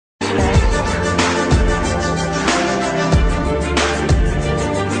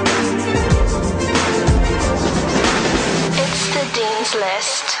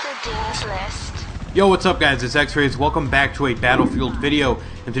Yo, what's up guys, it's X-Rays. Welcome back to a Battlefield video.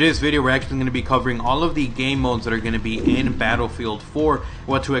 In today's video, we're actually going to be covering all of the game modes that are going to be in Battlefield 4,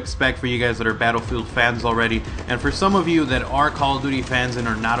 what to expect for you guys that are Battlefield fans already, and for some of you that are Call of Duty fans and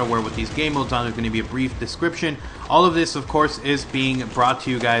are not aware what these game modes are, there's going to be a brief description. All of this, of course, is being brought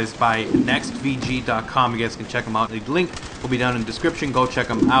to you guys by nextvg.com. You guys can check them out. The link will be down in the description. Go check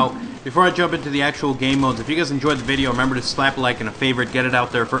them out. Before I jump into the actual game modes, if you guys enjoyed the video, remember to slap a like and a favorite, get it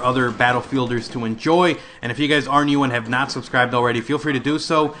out there for other Battlefielders to enjoy. And if you guys are new and have not subscribed already, feel free to do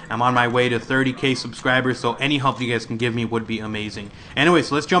so. I'm on my way to 30k subscribers, so any help you guys can give me would be amazing. Anyway,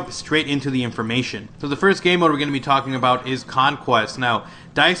 so let's jump straight into the information. So the first game mode we're going to be talking about is Conquest. Now,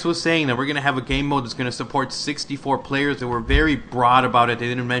 DICE was saying that we're going to have a game mode that's going to support 64 players. They were very broad about it. They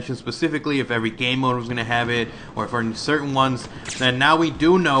didn't mention specifically if every game mode was going to have it or for certain ones. And now we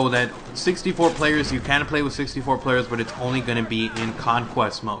do know that 64 players, you can play with 64 players, but it's only going to be in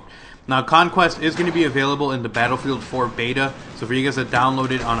Conquest mode. Now, Conquest is going to be available in the Battlefield 4 beta, so for you guys that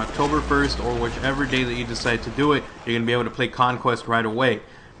download it on October 1st or whichever day that you decide to do it, you're going to be able to play Conquest right away.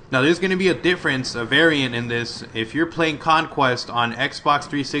 Now, there's going to be a difference, a variant in this. If you're playing Conquest on Xbox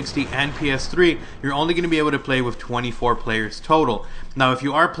 360 and PS3, you're only going to be able to play with 24 players total. Now, if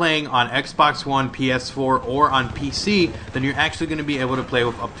you are playing on Xbox One, PS4, or on PC, then you're actually going to be able to play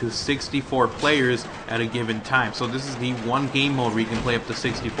with up to 64 players at a given time. So this is the one game mode where you can play up to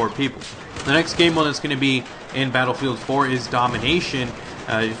 64 people. The next game mode that's going to be in Battlefield 4 is Domination.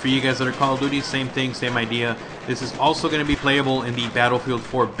 For you guys that are Call of Duty, same thing, same idea. This is also going to be playable in the Battlefield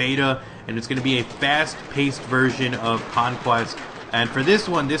 4 beta, and it's going to be a fast-paced version of Conquest. And for this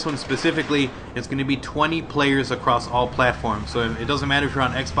one specifically, it's going to be 20 players across all platforms. So it doesn't matter if you're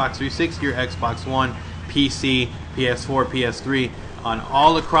on Xbox 360 or Xbox One, PC, PS4, PS3. On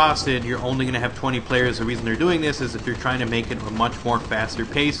all across it, you're only going to have 20 players. The reason they're doing this is if you're trying to make it a much more faster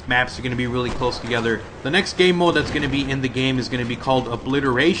pace. Maps are going to be really close together. The next game mode that's going to be in the game is going to be called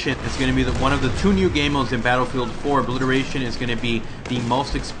Obliteration. It's going to be one of the two new game modes in Battlefield 4. Obliteration is going to be the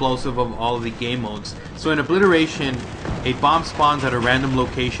most explosive of all of the game modes. So in Obliteration, a bomb spawns at a random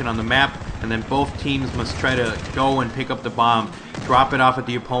location on the map, and then both teams must try to go and pick up the bomb, drop it off at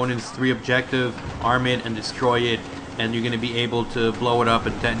the opponent's 3 objective, arm it, and destroy it. And you're going to be able to blow it up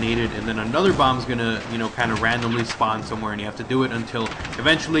and detonate it, and then another bomb's going to, kind of randomly spawn somewhere, and you have to do it until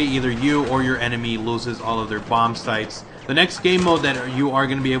eventually either you or your enemy loses all of their bomb sites. The next game mode that you are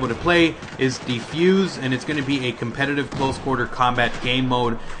going to be able to play is Defuse, and it's going to be a competitive close quarter combat game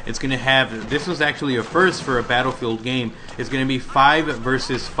mode. It's going to have, this was actually a first for a Battlefield game, it's going to be 5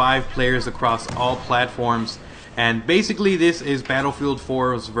 versus 5 players across all platforms. And basically this is Battlefield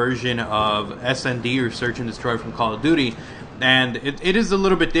 4's version of SND, or Search and Destroy, from Call of Duty. And it is a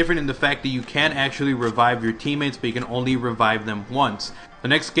little bit different in the fact that you can actually revive your teammates, but you can only revive them once. The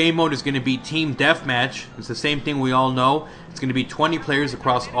next game mode is going to be Team Deathmatch. It's the same thing we all know. It's going to be 20 players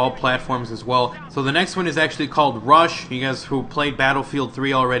across all platforms as well. So the next one is actually called Rush. You guys who played Battlefield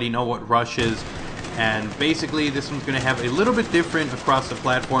 3 already know what Rush is. And basically this one's going to have a little bit different across the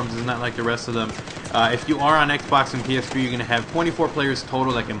platforms. It's not like the rest of them. If you are on Xbox and PS3, you're going to have 24 players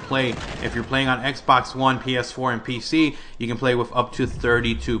total that can play. If you're playing on Xbox One, PS4, and PC, you can play with up to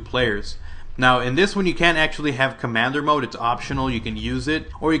 32 players. Now in this one you can't actually have commander mode. It's optional. You can use it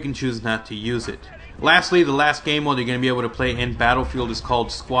or you can choose not to use it. Lastly, the last game mode you're going to be able to play in Battlefield is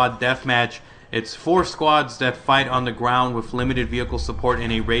called Squad Deathmatch. It's 4 squads that fight on the ground with limited vehicle support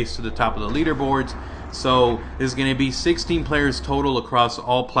in a race to the top of the leaderboards. So there's going to be 16 players total across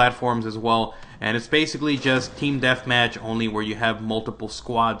all platforms as well. And it's basically just team deathmatch, only where you have multiple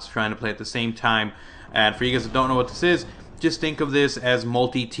squads trying to play at the same time. And for you guys that don't know what this is, just think of this as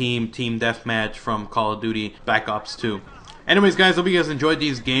multi-team team deathmatch from Call of Duty Black Ops 2. Anyways guys, hope you guys enjoyed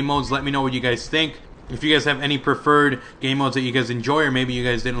these game modes. Let me know what you guys think. If you guys have any preferred game modes that you guys enjoy, or maybe you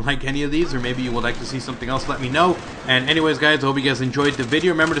guys didn't like any of these, or maybe you would like to see something else, let me know. And anyways guys, I hope you guys enjoyed the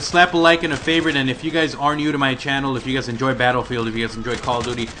video. Remember to slap a like and a favorite, and if you guys are new to my channel, if you guys enjoy Battlefield, if you guys enjoy Call of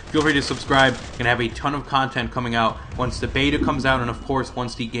Duty, feel free to subscribe. I'm going to have a ton of content coming out once the beta comes out, and of course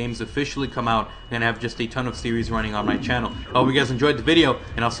once the games officially come out, I'm going to have just a ton of series running on my channel. I hope you guys enjoyed the video,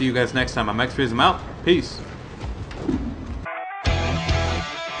 and I'll see you guys next time. I'm X-Rays, I'm out. Peace.